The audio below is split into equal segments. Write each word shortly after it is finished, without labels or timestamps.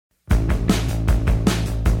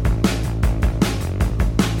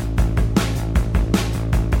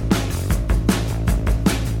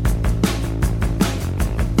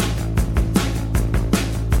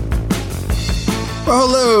Well,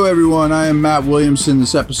 hello, everyone. I am Matt Williamson.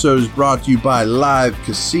 This episode is brought to you by Live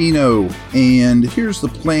Casino. And here's the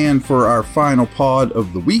plan for our final pod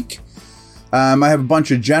of the week. I have a bunch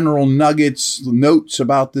of general notes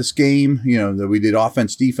about this game. You know, that we did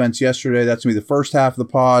offense, defense yesterday. That's going to be the first half of the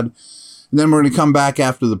pod. And then we're going to come back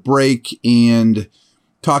after the break and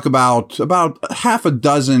talk about half a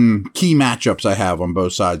dozen key matchups I have on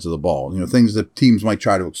both sides of the ball. You know, things that teams might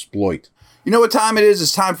try to exploit. You know what time it is?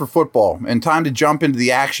 It's time for football and time to jump into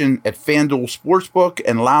the action at FanDuel Sportsbook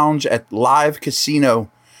and lounge at Live Casino.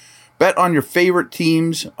 Bet on your favorite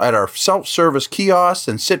teams at our self-service kiosks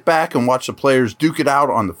and sit back and watch the players duke it out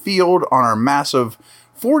on the field on our massive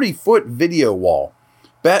 40-foot video wall.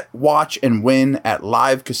 Bet, watch, and win at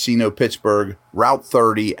Live Casino Pittsburgh, Route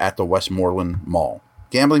 30 at the Westmoreland Mall.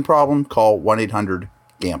 Gambling problem? Call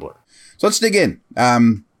 1-800-GAMBLER. So let's dig in.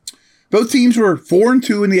 Both teams were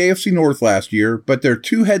 4-2 in the AFC North last year, but their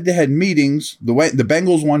two head-to-head meetings, the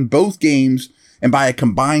Bengals won both games and by a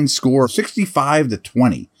combined score of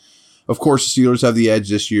 65-20. Of course, the Steelers have the edge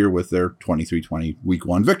this year with their 23-20 Week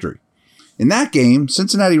 1 victory. In that game,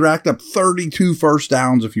 Cincinnati racked up 32 first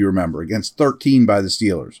downs, if you remember, against 13 by the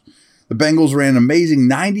Steelers. The Bengals ran an amazing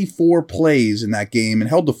 94 plays in that game and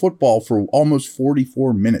held the football for almost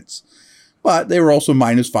 44 minutes. But they were also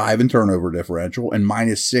 -5 in turnover differential and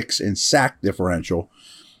 -6 in sack differential.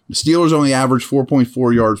 The Steelers only averaged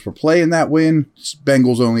 4.4 yards per play in that win.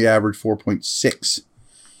 Bengals only averaged 4.6.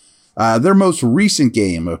 Their most recent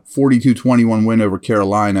game, a 42-21 win over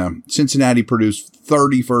Carolina, Cincinnati produced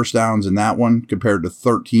 30 first downs in that one compared to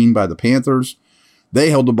 13 by the Panthers. They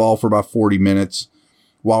held the ball for about 40 minutes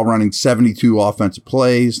while running 72 offensive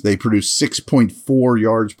plays. They produced 6.4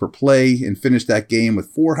 yards per play and finished that game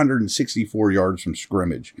with 464 yards from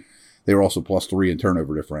scrimmage. They were also +3 in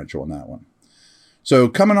turnover differential in that one. So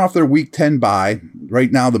coming off their Week 10 bye,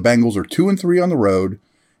 right now the Bengals are 2-3 on the road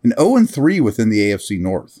and 0-3 within the AFC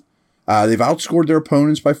North. They've outscored their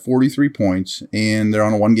opponents by 43 points, and they're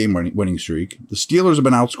on a one-game winning streak. The Steelers have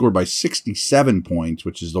been outscored by 67 points,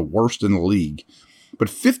 which is the worst in the league. But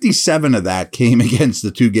 57 of that came against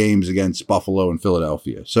the two games against Buffalo and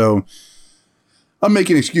Philadelphia. So I'm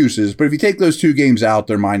making excuses, but if you take those two games out,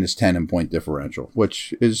 they're -10 in point differential,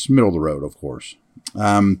 which is middle of the road, of course.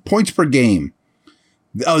 Points per game.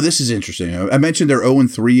 Oh, this is interesting. I mentioned they're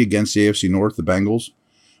 0-3 against the AFC North, the Bengals.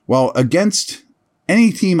 Well, against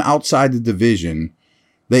any team outside the division,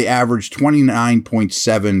 they average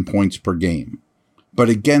 29.7 points per game. But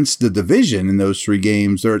against the division in those three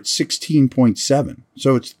games, they're at 16.7.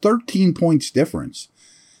 So it's 13 points difference.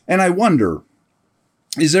 And I wonder,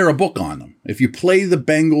 is there a book on them? If you play the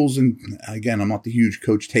Bengals, and again, I'm not the huge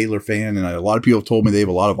Coach Taylor fan, and a lot of people have told me they have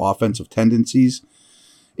a lot of offensive tendencies.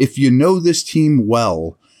 If you know this team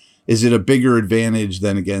well, is it a bigger advantage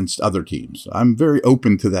than against other teams? I'm very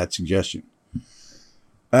open to that suggestion.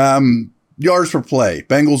 Yards per play.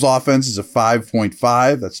 Bengals offense is a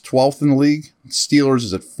 5.5. That's 12th in the league. Steelers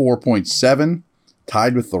is at 4.7.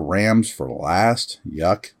 Tied with the Rams for last.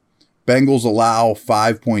 Yuck. Bengals allow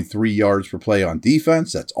 5.3 yards per play on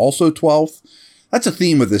defense. That's also 12th. That's a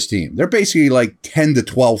theme with this team. They're basically like 10 to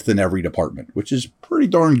 12th in every department, which is pretty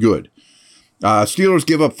darn good. Steelers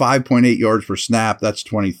give up 5.8 yards per snap. That's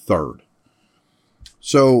 23rd.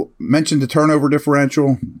 So, mentioned the turnover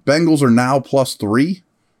differential. Bengals are now +3.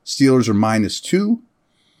 Steelers are -2.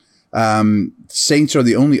 Saints are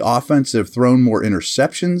the only offense that have thrown more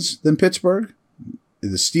interceptions than Pittsburgh.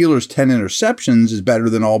 The Steelers' 10 interceptions is better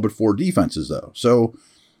than all but 4 defenses, though. So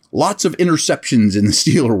lots of interceptions in the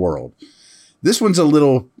Steeler world. This one's a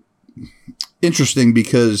little interesting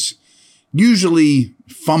because usually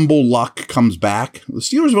fumble luck comes back. The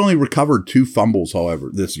Steelers have only recovered 2 fumbles, however,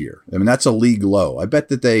 this year. I mean, that's a league low. I bet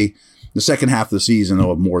that the second half of the season, they'll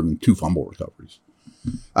have more than 2 fumble recoveries.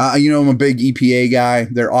 I'm a big EPA guy.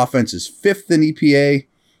 Their offense is 5th in EPA,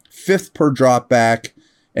 5th per drop back,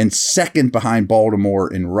 and 2nd behind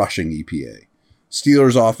Baltimore in rushing EPA.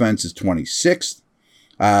 Steelers offense is 26th.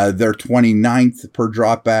 They're 29th per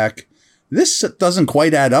drop back. This doesn't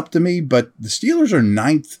quite add up to me, but the Steelers are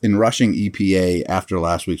 9th in rushing EPA after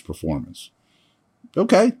last week's performance.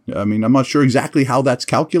 Okay. I mean, I'm not sure exactly how that's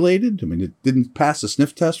calculated. I mean, it didn't pass the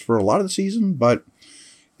sniff test for a lot of the season, but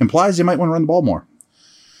implies they might want to run the ball more.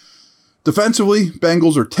 Defensively,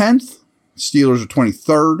 Bengals are 10th. Steelers are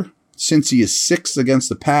 23rd. Cincy is 6th against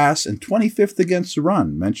the pass and 25th against the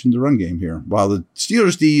run. Mentioned the run game here. While the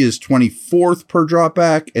Steelers D is 24th per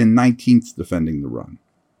dropback and 19th defending the run.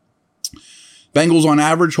 Bengals on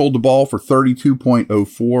average hold the ball for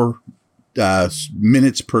 32.04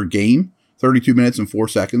 minutes per game. 32 minutes and 4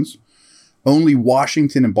 seconds. Only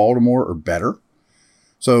Washington and Baltimore are better.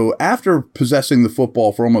 So after possessing the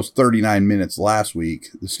football for almost 39 minutes last week,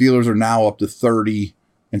 the Steelers are now up to 30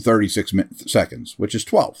 and 36 seconds, which is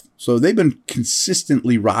 12th. So they've been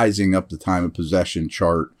consistently rising up the time of possession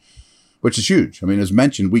chart, which is huge. I mean, as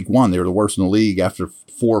mentioned, week 1, they were the worst in the league. After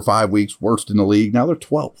 4 or 5 weeks, worst in the league. Now they're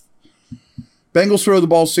 12th. Bengals throw the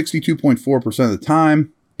ball 62.4% of the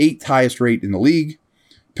time, 8th highest rate in the league.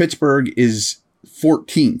 Pittsburgh is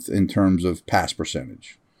 14th in terms of pass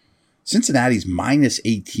percentage. Cincinnati's minus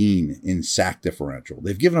 18 in sack differential.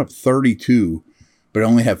 They've given up 32, but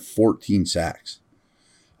only have 14 sacks.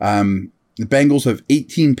 The Bengals have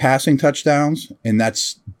 18 passing touchdowns, and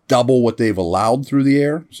that's double what they've allowed through the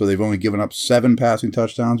air. So they've only given up 7 passing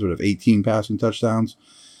touchdowns, but have 18 passing touchdowns.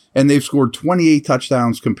 And they've scored 28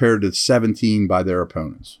 touchdowns compared to 17 by their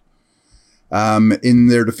opponents. In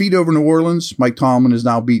their defeat over New Orleans, Mike Tomlin has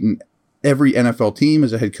now beaten every NFL team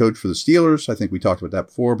as a head coach for the Steelers. I think we talked about that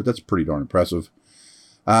before, but that's pretty darn impressive.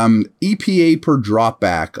 EPA per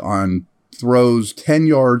dropback on throws 10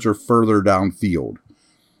 yards or further downfield.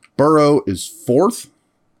 Burrow is 4th.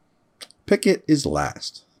 Pickett is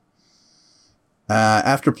last.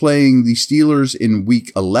 After playing the Steelers in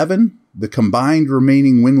Week 11, the combined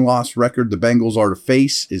remaining win-loss record the Bengals are to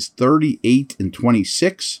face is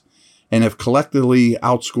 38-26, and have collectively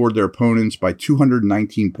outscored their opponents by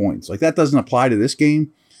 219 points. Like, that doesn't apply to this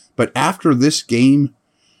game, but after this game,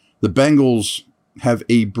 the Bengals have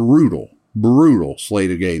a brutal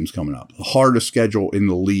slate of games coming up. The hardest schedule in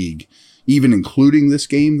the league, even including this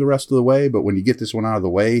game the rest of the way. But when you get this one out of the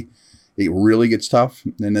way, it really gets tough.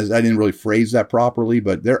 And as I didn't really phrase that properly,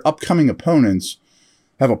 but their upcoming opponents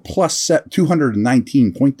have a plus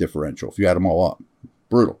 219 point differential if you add them all up.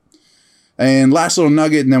 Brutal. And last little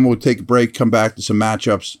nugget, and then we'll take a break, come back to some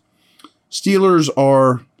matchups. Steelers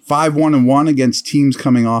are 5-1-1 against teams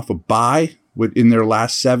coming off a bye in their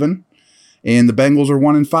last 7. And the Bengals are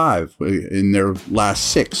 1-5 in their last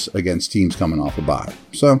 6 against teams coming off a bye.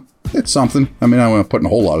 So it's something. I mean, I don't want to put a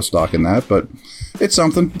whole lot of stock in that, but it's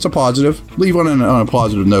something. It's a positive. Leave on a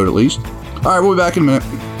positive note at least. All right, we'll be back in a minute.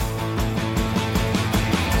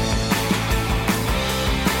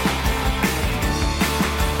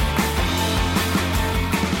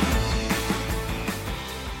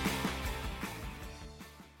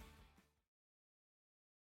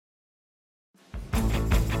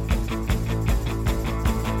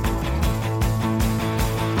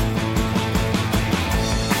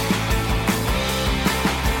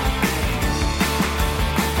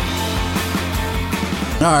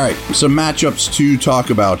 All right, some matchups to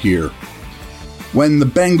talk about here. When the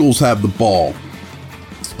Bengals have the ball,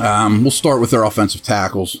 we'll start with their offensive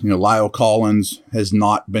tackles. You know, Lyle Collins has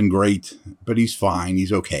not been great, but he's fine.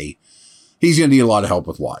 He's okay. He's going to need a lot of help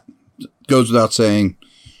with Watt. Goes without saying.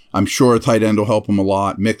 I'm sure a tight end will help him a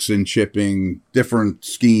lot. Mixing, chipping, different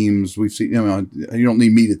schemes. We've seen. You don't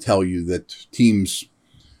need me to tell you that teams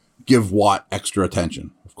give Watt extra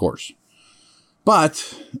attention, of course,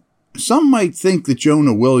 but some might think that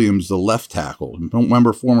Jonah Williams, the left tackle,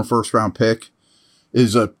 remember, former first-round pick,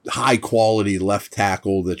 is a high-quality left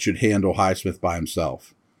tackle that should handle Highsmith by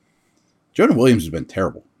himself. Jonah Williams has been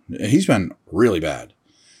terrible. He's been really bad.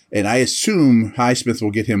 And I assume Highsmith will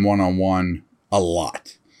get him one-on-one a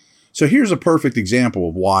lot. So here's a perfect example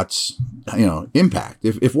of Watt's, impact.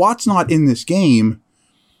 If Watt's not in this game,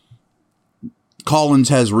 Collins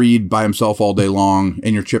has Reed by himself all day long,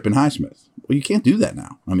 and you're chipping Highsmith. Well, you can't do that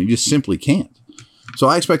now. I mean, you just simply can't. So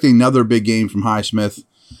I expect another big game from Highsmith.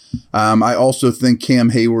 I also think Cam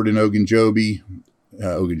Hayward and Ogunjobi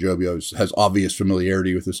has obvious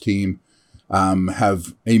familiarity with this team,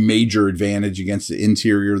 have a major advantage against the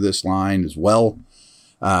interior of this line as well.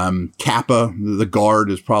 Kappa, the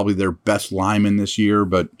guard, is probably their best lineman this year,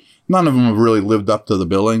 but none of them have really lived up to the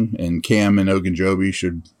billing, and Cam and Ogunjobi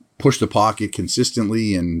should push the pocket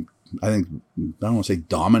consistently and I don't want to say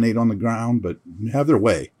dominate on the ground, but have their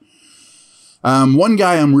way. One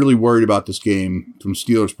guy I'm really worried about this game from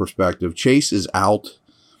Steelers' perspective, Chase is out,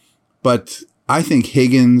 but I think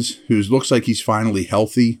Higgins, who looks like he's finally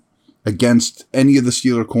healthy, against any of the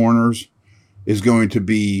Steeler corners is going to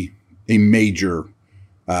be a major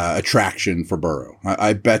attraction for Burrow.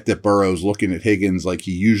 I bet that Burrow's looking at Higgins like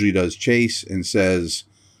he usually does Chase and says,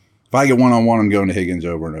 if I get one-on-one, I'm going to Higgins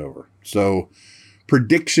over and over. So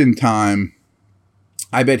prediction time,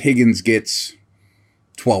 I bet Higgins gets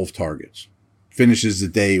 12 targets, finishes the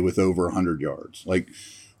day with over 100 yards. Like,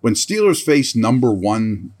 when Steelers face number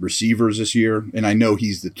 1 receivers this year, and I know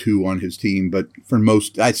he's the 2 on his team, but for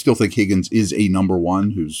most, I still think Higgins is a number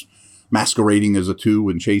 1 who's masquerading as a 2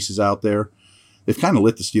 when Chase is out there. They've kind of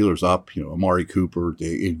lit the Steelers up, Amari Cooper.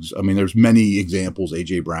 There's many examples,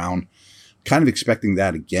 A.J. Brown. kind of expecting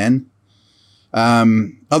that again.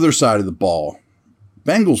 Other side of the ball,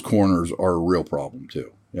 Bengals corners are a real problem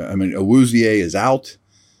too. I mean, Awuzie is out.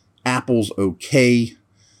 Apple's okay.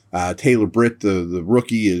 Taylor Britt, the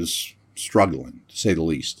rookie, is struggling, to say the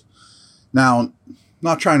least. Now,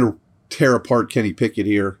 not trying to tear apart Kenny Pickett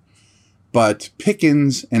here, but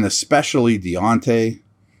Pickens and especially Deontay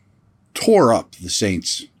tore up the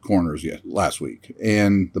Saints corners last week,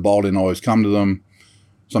 and the ball didn't always come to them.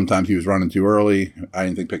 Sometimes he was running too early. I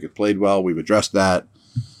didn't think Pickett played well. We've addressed that.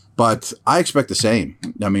 But I expect the same.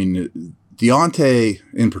 I mean, Deontay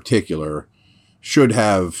in particular should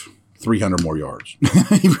have 300 more yards.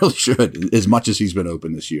 He really should, as much as he's been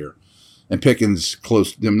open this year. And Pickens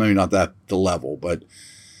close, maybe not that the level, but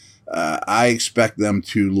I expect them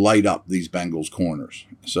to light up these Bengals corners.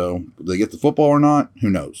 So will they get the football or not? Who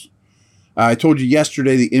knows? I told you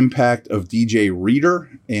yesterday the impact of DJ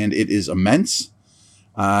Reader, and it is immense.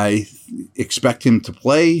 I expect him to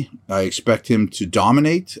play. I expect him to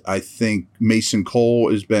dominate. I think Mason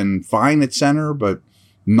Cole has been fine at center, but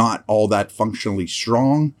not all that functionally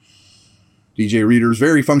strong. DJ Reader is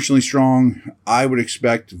very functionally strong. I would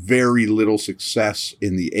expect very little success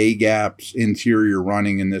in the A-gaps, interior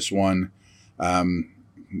running in this one.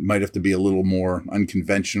 Might have to be a little more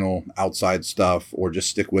unconventional outside stuff, or just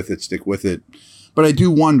stick with it. But I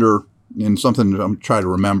do wonder, and something I'm trying to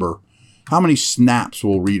remember, how many snaps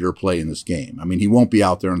will Reader play in this game? I mean, he won't be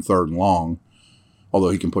out there in 3rd and long, although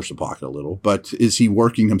he can push the pocket a little. But is he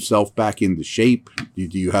working himself back into shape?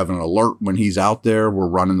 Do you have an alert when he's out there? We're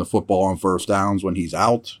running the football on 1st downs when he's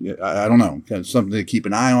out. I don't know. It's something to keep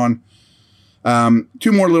an eye on.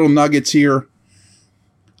 2 more little nuggets here.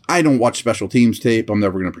 I don't watch special teams tape. I'm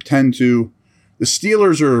never going to pretend to. The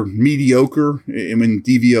Steelers are mediocre. I mean,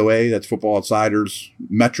 DVOA, that's Football Outsiders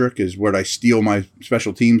metric, is where I steal my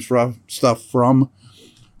special teams stuff from.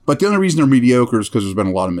 But the only reason they're mediocre is because there's been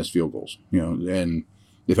a lot of missed field goals. And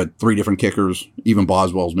they've had 3 different kickers. Even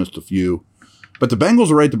Boswell's missed a few. But the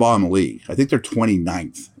Bengals are right at the bottom of the league. I think they're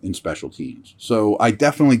 29th in special teams. So I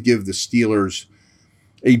definitely give the Steelers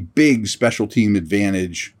a big special team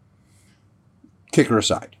advantage, kicker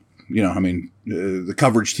aside. The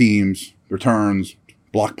coverage teams, returns,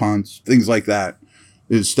 block punts, things like that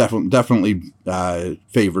is definitely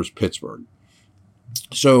favors Pittsburgh.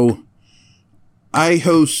 So I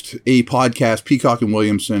host a podcast, Peacock and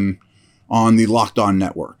Williamson, on the Locked On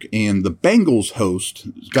Network. And the Bengals host,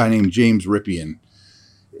 a guy named James Ripien,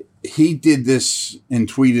 he did this and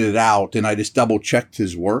tweeted it out, and I just double-checked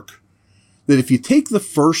his work, that if you take the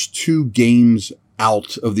first 2 games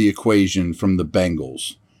out of the equation from the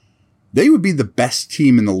Bengals, they would be the best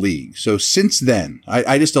team in the league. So since then,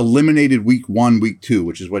 I just eliminated week 1, week 2,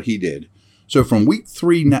 which is what he did. So from week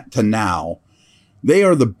 3 to now, they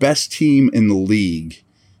are the best team in the league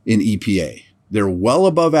in EPA. They're well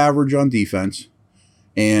above average on defense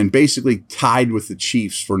and basically tied with the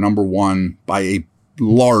Chiefs for number 1 by a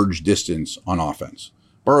large distance on offense.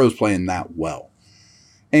 Burrow's playing that well.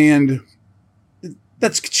 And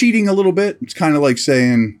that's cheating a little bit. It's kind of like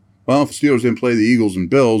saying, well, if the Steelers didn't play the Eagles and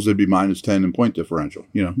Bills, they'd be -10 in point differential.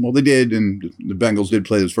 Well, they did, and the Bengals did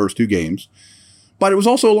play those first 2 games. But it was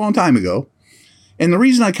also a long time ago. And the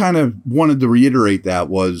reason I kind of wanted to reiterate that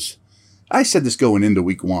was, I said this going into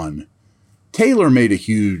week 1, Taylor made a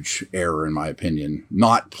huge error, in my opinion,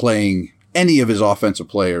 not playing any of his offensive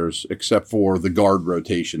players except for the guard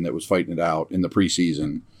rotation that was fighting it out in the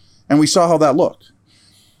preseason. And we saw how that looked.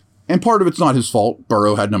 And part of it's not his fault.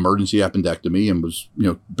 Burrow had an emergency appendectomy and was,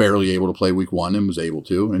 barely able to play week 1 and was able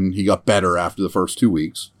to. And he got better after the first 2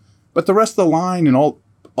 weeks. But the rest of the line and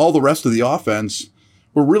all the rest of the offense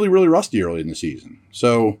were really, really rusty early in the season.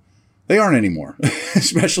 So they aren't anymore,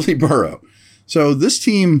 especially Burrow. So this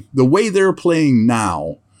team, the way they're playing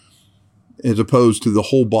now, as opposed to the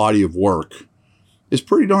whole body of work, is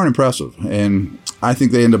pretty darn impressive. And I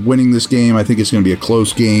think they end up winning this game. I think it's going to be a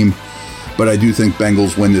close game. But I do think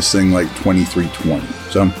Bengals win this thing like 23-20.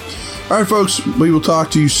 So, all right, folks, we will talk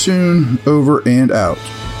to you soon. Over and out.